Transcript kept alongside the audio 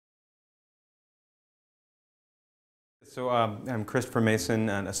I'm Christopher Mason,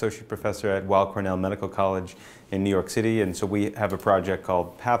 an associate professor at Weill Cornell Medical College in New York City, and so we have a project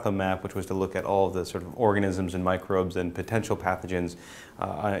called Pathomap, which was to look at all of the sort of organisms and microbes and potential pathogens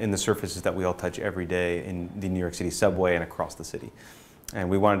in the surfaces that we all touch every day in the New York City subway and across the city. And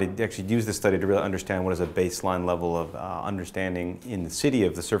we wanted to actually use this study to really understand what is a baseline level of understanding in the city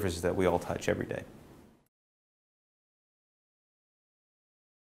of the surfaces that we all touch every day.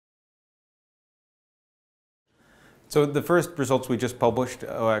 So the first results we just published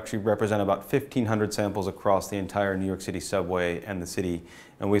actually represent about 1,500 samples across the entire New York City subway and the city.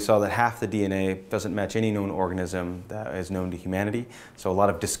 And we saw that half the DNA doesn't match any known organism that is known to humanity. So a lot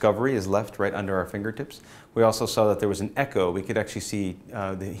of discovery is left right under our fingertips. We also saw that there was an echo. We could actually see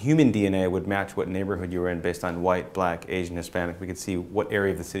the human DNA would match what neighborhood you were in based on white, black, Asian, Hispanic. We could see what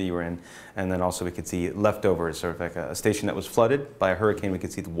area of the city you were in. And then also we could see leftovers, sort of like a station that was flooded by a hurricane. We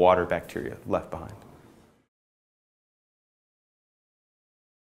could see the water bacteria left behind.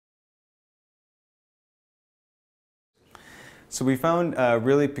 So we found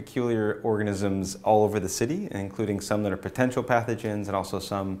really peculiar organisms all over the city, including some that are potential pathogens and also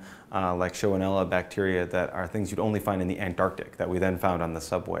some like Shonella bacteria that are things you'd only find in the Antarctic that we then found on the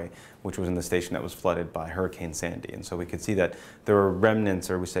subway, which was in the station that was flooded by Hurricane Sandy. And so we could see that there were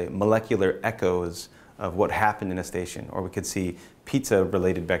remnants, or we say molecular echoes, of what happened in a station. Or we could see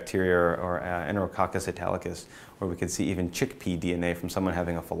pizza-related bacteria or Enterococcus italicus, or we could see even chickpea DNA from someone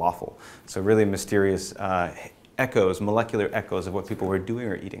having a falafel. So really mysterious echoes, molecular echoes of what people were doing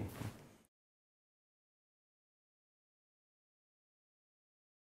or eating.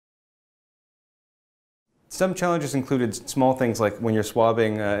 Some challenges included small things like when you're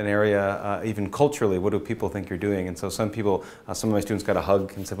swabbing an area, even culturally, what do people think you're doing? And so some people, some of my students got a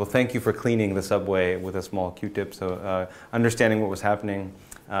hug and said, well, thank you for cleaning the subway with a small Q-tip. So understanding what was happening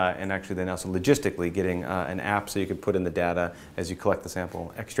and actually then also logistically getting an app so you could put in the data as you collect the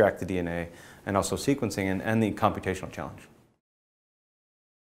sample, extract the DNA, and also sequencing and the computational challenge.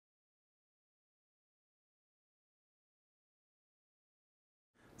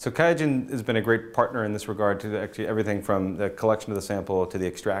 So QIAGEN has been a great partner in this regard to actually everything from the collection of the sample to the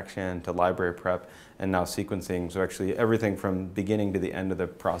extraction to library prep and now sequencing. So actually everything from beginning to the end of the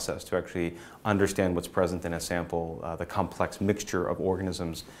process to actually understand what's present in a sample, the complex mixture of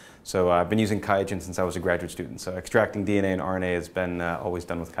organisms. So I've been using QIAGEN since I was a graduate student. So extracting DNA and RNA has been always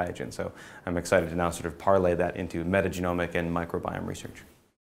done with QIAGEN. So I'm excited to now sort of parlay that into metagenomic and microbiome research.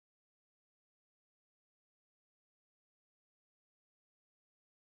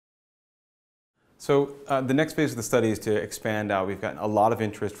 So the next phase of the study is to expand out. We've gotten a lot of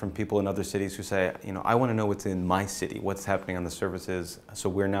interest from people in other cities who say, you know, I want to know what's in my city, what's happening on the surfaces. So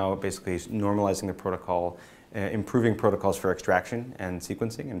we're now basically normalizing the protocol, improving protocols for extraction and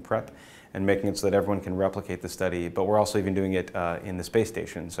sequencing and prep, and making it so that everyone can replicate the study. But we're also even doing it in the space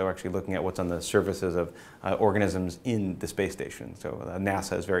station. So actually looking at what's on the surfaces of organisms in the space station. So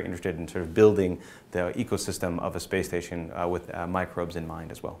NASA is very interested in sort of building the ecosystem of a space station with microbes in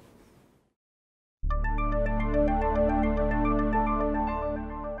mind as well.